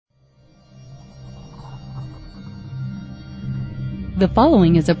The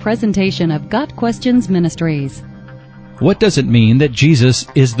following is a presentation of Got Questions Ministries. What does it mean that Jesus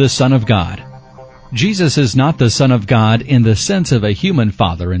is the Son of God? Jesus is not the Son of God in the sense of a human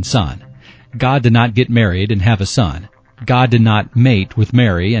father and son. God did not get married and have a son. God did not mate with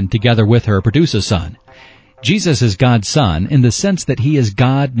Mary and together with her produce a son. Jesus is God's Son in the sense that He is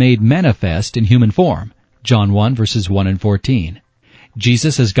God made manifest in human form. John 1 verses 1 and 14.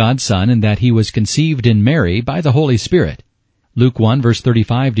 Jesus is God's Son in that He was conceived in Mary by the Holy Spirit. Luke 1 verse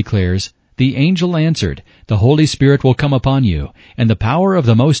 35 declares, "The angel answered, The Holy Spirit will come upon you, and the power of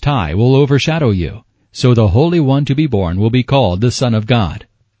the Most High will overshadow you. So the Holy One to be born will be called the Son of God."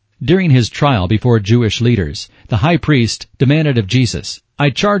 During His trial before Jewish leaders, the high priest demanded of Jesus, "I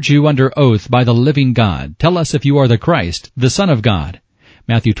charge you under oath by the living God, tell us if you are the Christ, the Son of God."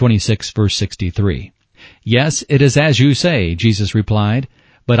 Matthew 26 verse 63. "Yes, it is as you say," Jesus replied.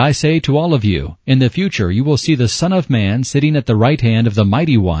 "But I say to all of you, in the future you will see the Son of Man sitting at the right hand of the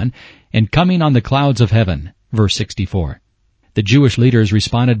Mighty One and coming on the clouds of heaven." Verse 64. The Jewish leaders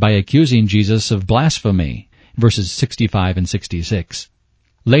responded by accusing Jesus of blasphemy. Verses 65 and 66.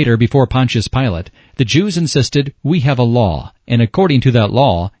 Later, before Pontius Pilate, the Jews insisted, "We have a law, and according to that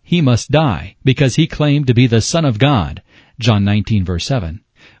law, He must die, because He claimed to be the Son of God." John 19 verse 7.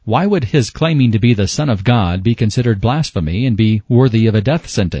 Why would His claiming to be the Son of God be considered blasphemy and be worthy of a death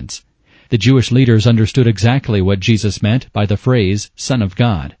sentence? The Jewish leaders understood exactly what Jesus meant by the phrase, Son of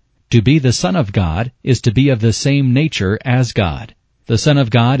God. To be the Son of God is to be of the same nature as God. The Son of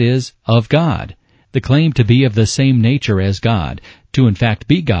God is of God. The claim to be of the same nature as God, to in fact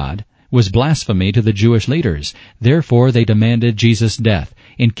be God, was blasphemy to the Jewish leaders. Therefore they demanded Jesus' death,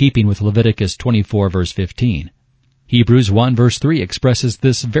 in keeping with Leviticus 24 verse 15. Hebrews 1 verse 3 expresses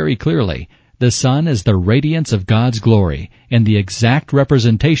this very clearly. The Son is the radiance of God's glory and the exact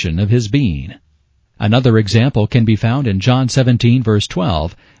representation of His being. Another example can be found in John 17 verse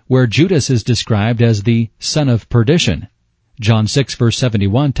 12, where Judas is described as the son of perdition. John 6 verse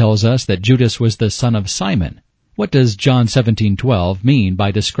 71 tells us that Judas was the son of Simon. What does John 17:12 mean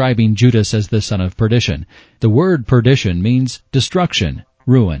by describing Judas as the son of perdition? The word perdition means destruction,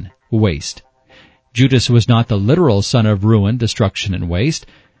 ruin, waste. Judas was not the literal son of ruin, destruction, and waste,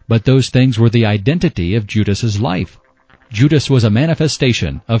 but those things were the identity of Judas's life. Judas was a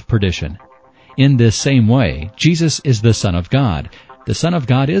manifestation of perdition. In this same way, Jesus is the Son of God. The Son of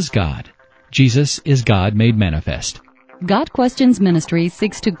God is God. Jesus is God made manifest. Got Questions Ministries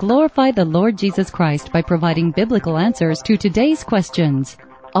seeks to glorify the Lord Jesus Christ by providing biblical answers to today's questions.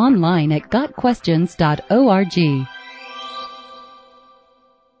 Online at GotQuestions.org.